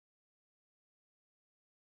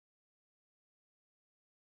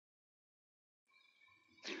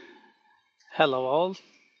Hello all.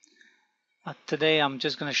 Today I'm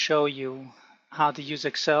just going to show you how to use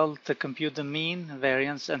Excel to compute the mean,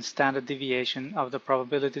 variance, and standard deviation of the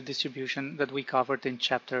probability distribution that we covered in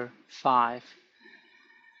Chapter 5.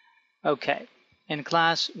 Okay, in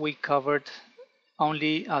class we covered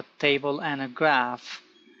only a table and a graph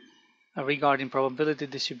regarding probability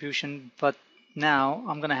distribution, but now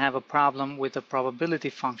I'm going to have a problem with the probability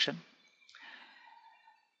function.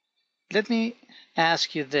 Let me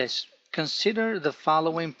ask you this. Consider the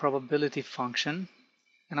following probability function,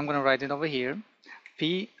 and I'm going to write it over here.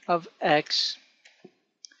 P of x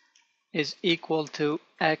is equal to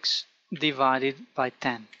x divided by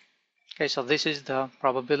 10. Okay, so this is the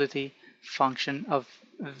probability function of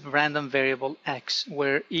random variable x,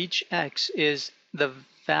 where each x is the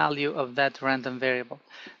value of that random variable.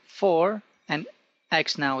 For, and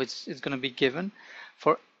x now it's going to be given,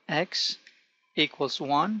 for x equals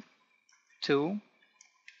 1, 2,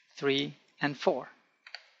 3, and 4.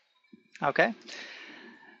 Okay,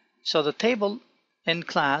 so the table in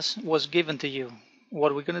class was given to you.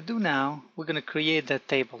 What we're going to do now, we're going to create that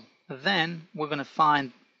table. Then we're going to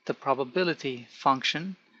find the probability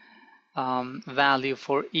function value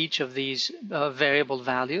for each of these variable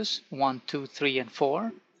values, 1, 2, 3, and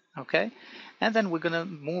 4. Okay, and then we're going to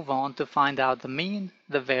move on to find out the mean,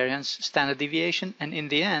 the variance, standard deviation, and in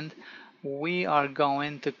the end we are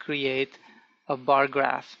going to create a bar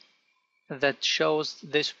graph that shows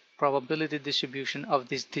this probability distribution of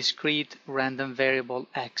this discrete random variable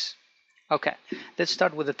x. Okay, let's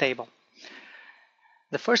start with the table.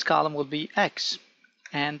 The first column will be x,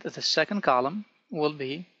 and the second column will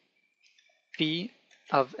be p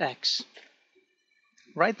of x.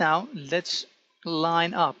 Right now, let's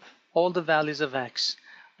line up all the values of x.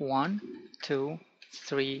 1, 2,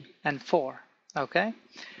 3, and 4. Okay?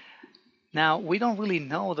 Now, we don't really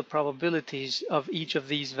know the probabilities of each of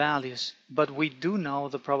these values, but we do know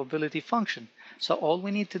the probability function. So all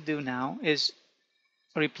we need to do now is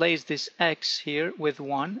replace this x here with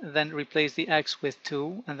 1, then replace the x with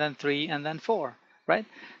 2, and then 3, and then 4, right?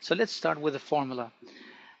 So let's start with the formula.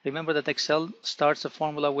 Remember that Excel starts the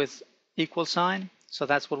formula with equal sign, so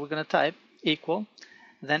that's what we're going to type, equal.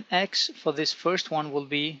 Then x for this first one will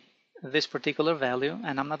be this particular value,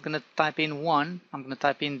 and I'm not going to type in 1, I'm going to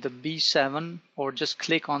type in the B7 or just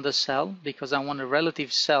click on the cell because I want a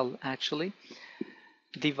relative cell actually,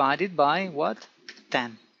 divided by what?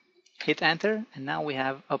 10. Hit enter, and now we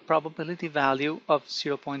have a probability value of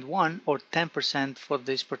 0.1 or 10% for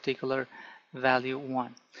this particular value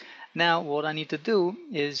 1. Now what I need to do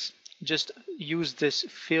is just use this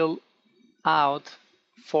fill out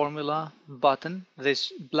formula button,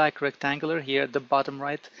 this black rectangular here at the bottom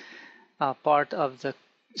right part of the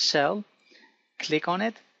cell, click on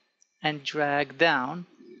it and drag down,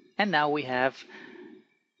 and now we have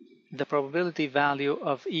the probability value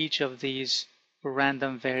of each of these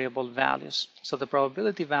random variable values. So the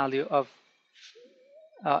probability value of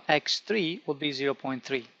x3 will be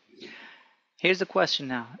 0.3. Here's the question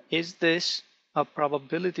now, is this a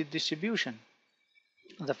probability distribution?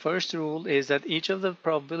 The first rule is that each of the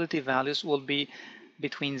probability values will be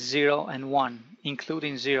between 0 and 1,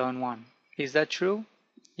 including 0 and 1. Is that true?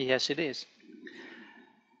 Yes, it is.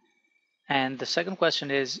 And the second question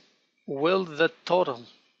is, will the total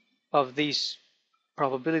of these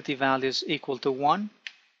probability values equal to 1?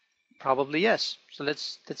 Probably yes. So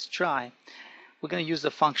let's try. We're going to use the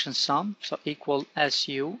function sum, so equal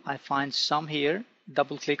SU. I find sum here,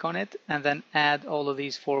 double click on it, and then add all of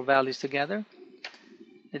these 4 values together.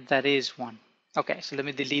 That is 1. Okay, so let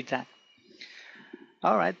me delete that.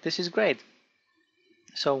 All right, this is great.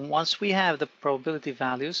 So once we have the probability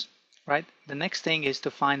values, right, the next thing is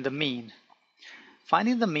to find the mean.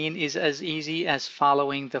 Finding the mean is as easy as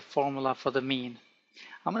following the formula for the mean.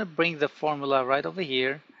 I'm going to bring the formula right over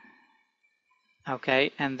here.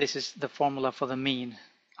 Okay, and this is the formula for the mean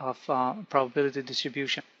of probability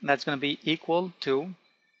distribution. That's going to be equal to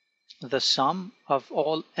the sum of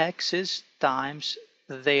all x's times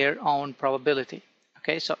their own probability.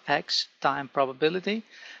 Okay, so x times probability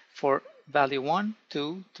for value 1,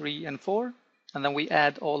 2, 3, and 4, and then we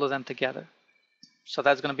add all of them together. So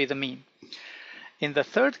that's going to be the mean. In the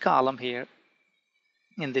third column here,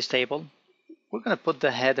 in this table, we're going to put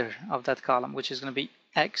the header of that column, which is going to be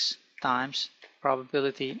x times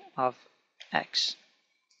probability of x.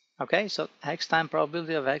 Okay, so x times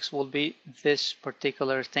probability of x will be this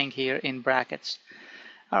particular thing here in brackets.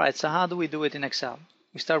 All right, so how do we do it in Excel?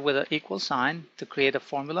 We start with an equal sign to create a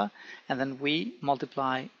formula, and then we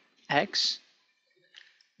multiply x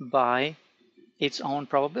by its own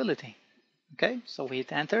probability. Okay, so we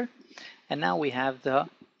hit enter, and now we have the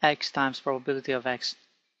x times probability of x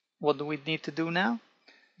what do we need to do now?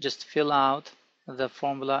 Just fill out the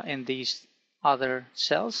formula in these other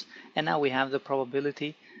cells, and now we have the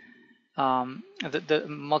probability, the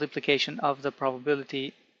multiplication of the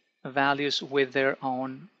probability values with their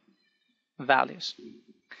own values.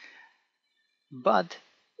 But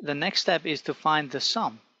the next step is to find the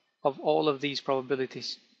sum of all of these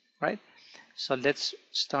probabilities, right? So let's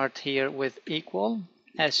start here with equal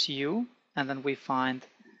SU, and then we find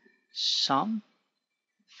sum,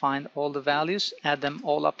 find all the values, add them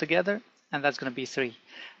all up together, and that's going to be 3.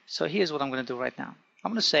 So here's what I'm going to do right now.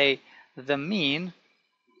 I'm going to say the mean,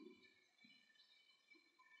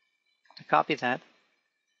 copy that,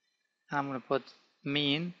 and I'm going to put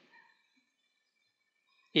mean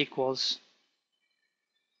equals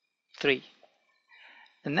 3.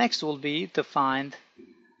 The next will be to find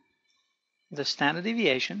the standard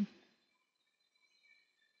deviation,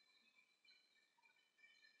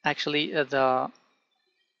 actually the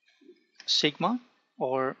sigma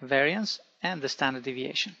or variance, and the standard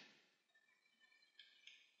deviation.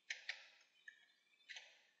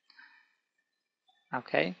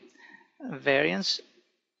 Okay, variance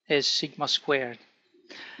is sigma squared.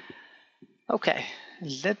 Okay,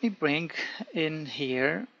 let me bring in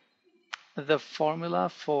here the formula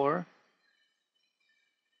for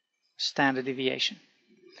standard deviation.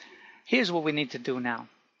 Here's what we need to do now.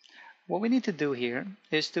 What we need to do here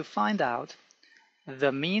is to find out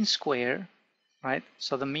the mean square, right?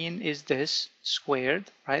 So the mean is this squared,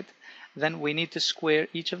 right? Then we need to square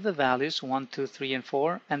each of the values 1, 2, 3, and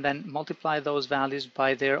 4, and then multiply those values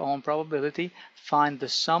by their own probability, find the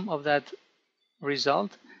sum of that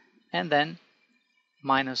result, and then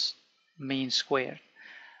minus mean squared.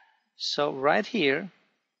 So right here,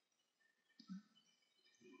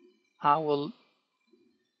 I will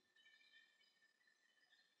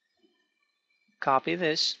copy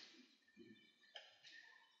this,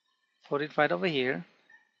 put it right over here,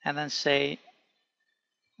 and then say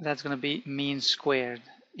that's going to be mean squared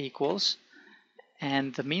equals,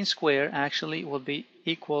 and the mean square actually will be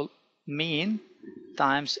equal mean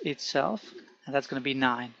times itself, and that's going to be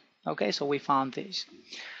 9. Okay, so we found these.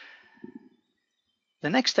 The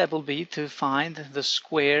next step will be to find the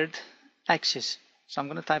squared x's. So I'm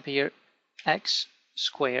going to type here x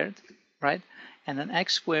squared, right? And then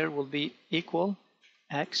x squared will be equal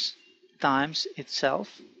x times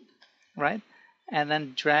itself, right? And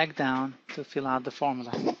then drag down to fill out the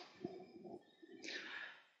formula.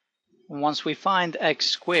 Once we find x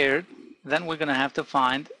squared, then we're going to have to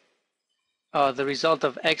find the result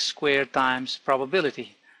of x squared times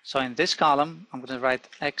probability. So in this column, I'm going to write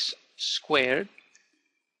x squared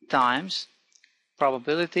times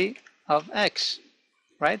probability of x,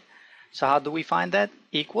 right? So how do we find that?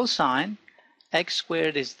 Equal sign, x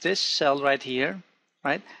squared is this cell right here,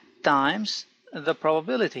 right? Times the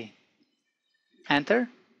probability. Enter,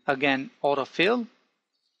 again autofill,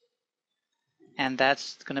 and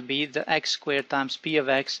that's going to be the x squared times p of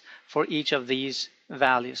x for each of these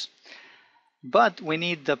values. But we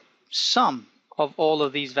need the sum of all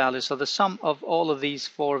of these values, so the sum of all of these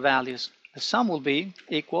 4 values. The sum will be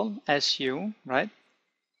equal SU, right?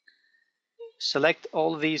 Select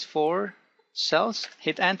all of these 4 cells,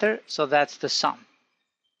 hit enter, so that's the sum.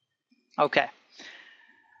 Okay,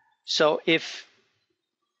 so if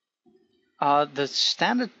the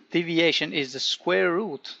standard deviation is the square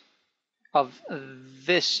root of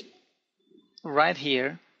this right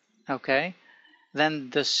here, okay, then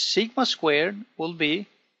the sigma squared will be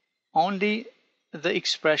only the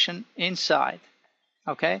expression inside,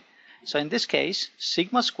 okay? So in this case,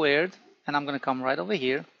 sigma squared, and I'm going to come right over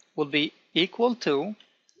here, will be equal to,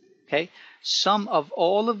 okay, sum of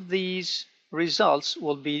all of these results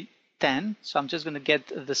will be 10. So I'm just going to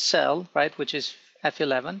get the cell, right, which is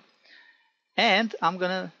F11. And I'm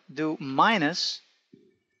going to do minus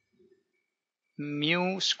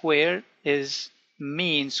mu squared is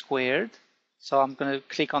mean squared. So I'm going to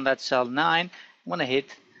click on that cell 9. I'm going to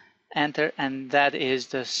hit enter, and that is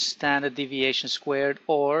the standard deviation squared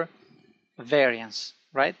or variance,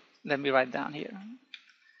 right? Let me write down here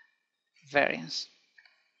variance,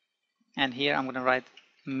 and here I'm going to write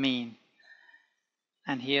mean,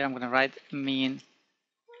 and here I'm going to write mean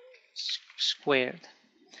squared.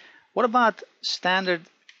 What about standard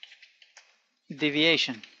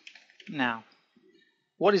deviation now?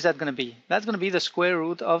 What is that going to be? That's going to be the square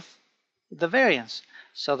root of the variance.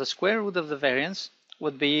 So the square root of the variance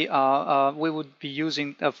would be, we would be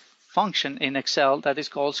using a function in Excel that is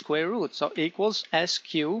called square root. So equals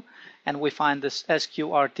SQ, and we find this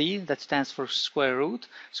SQRT, that stands for square root.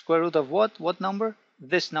 Square root of what? What number?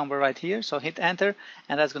 This number right here. So hit enter,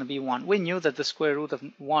 and that's going to be 1. We knew that the square root of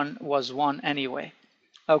 1 was 1 anyway.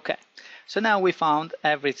 Okay, so now we found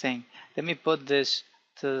everything. Let me put this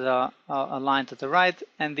to the align to the right,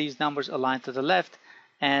 and these numbers align to the left,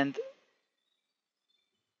 and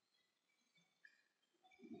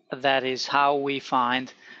that is how we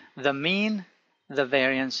find the mean, the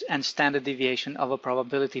variance, and standard deviation of a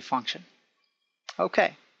probability function.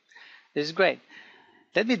 Okay, this is great.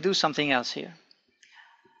 Let me do something else here.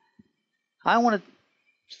 I want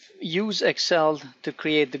to use Excel to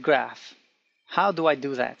create the graph. How do I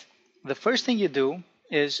do that? The first thing you do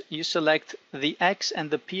is you select the X and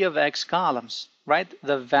the P of X columns, right?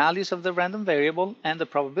 The values of the random variable and the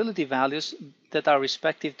probability values that are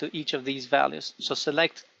respective to each of these values. So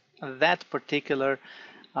select that particular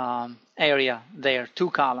area there, 2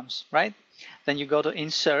 columns, right? Then you go to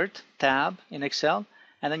Insert tab in Excel,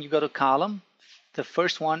 and then you go to Column. The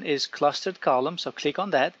first one is Clustered Column, so click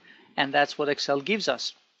on that, and that's what Excel gives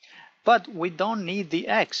us. But we don't need the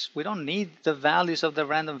X. We don't need the values of the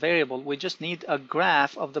random variable. We just need a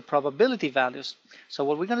graph of the probability values. So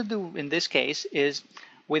what we're going to do in this case is,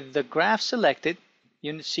 with the graph selected,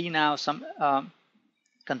 you see now some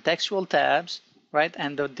contextual tabs, right?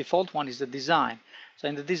 And the default one is the design. So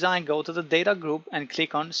in the design, go to the data group and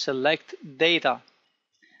click on Select Data.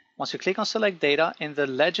 Once you click on Select Data, in the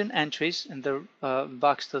legend entries, in the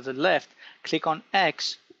box to the left, click on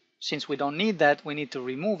X. Since we don't need that, we need to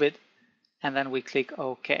remove it. And then we click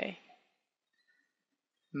OK.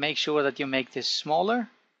 Make sure that you make this smaller,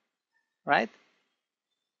 right?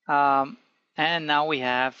 And now we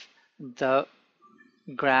have the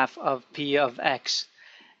graph of P of X.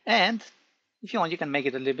 And if you want, you can make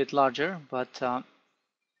it a little bit larger, but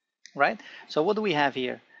right? So what do we have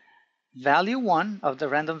here? Value 1 of the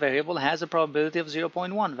random variable has a probability of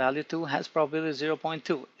 0.1. Value 2 has probability of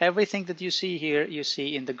 0.2. Everything that you see here, you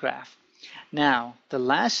see in the graph. Now, the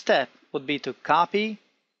last step would be to copy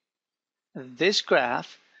this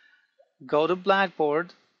graph, go to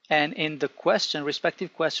Blackboard, and in the question,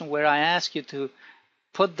 respective question, where I ask you to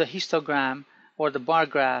put the histogram or the bar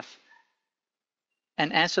graph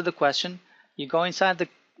and answer the question, you go inside the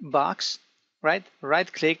box, right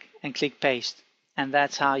click and click paste, and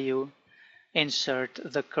that's how you insert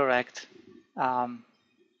the correct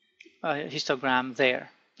histogram there.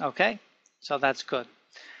 Okay, so that's good.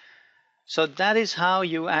 So that is how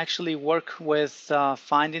you actually work with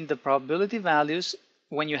finding the probability values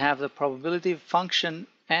when you have the probability function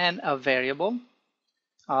and a variable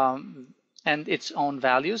and its own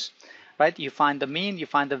values, right? You find the mean, you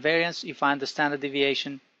find the variance, you find the standard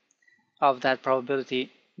deviation of that probability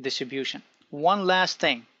distribution. One last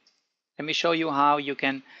thing, let me show you how you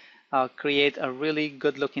can create a really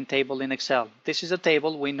good looking table in Excel. This is a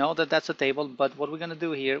table. We know that that's a table, but what we're going to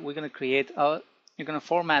do here, we're going to create a you're going to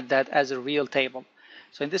format that as a real table.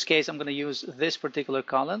 So in this case, I'm going to use this particular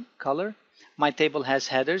color. My table has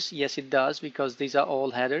headers. Yes, it does, because these are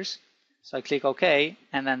all headers. So I click OK,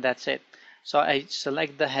 and then that's it. So I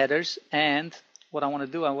select the headers, and what I want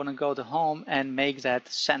to do, I want to go to Home and make that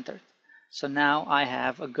centered. So now I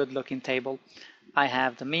have a good looking table. I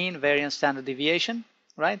have the mean, variance, standard deviation,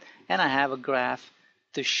 right? And I have a graph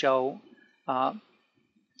to show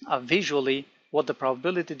visually what the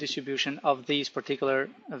probability distribution of these particular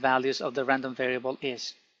values of the random variable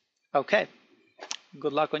is. Okay,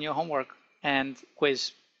 good luck on your homework and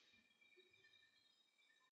quiz.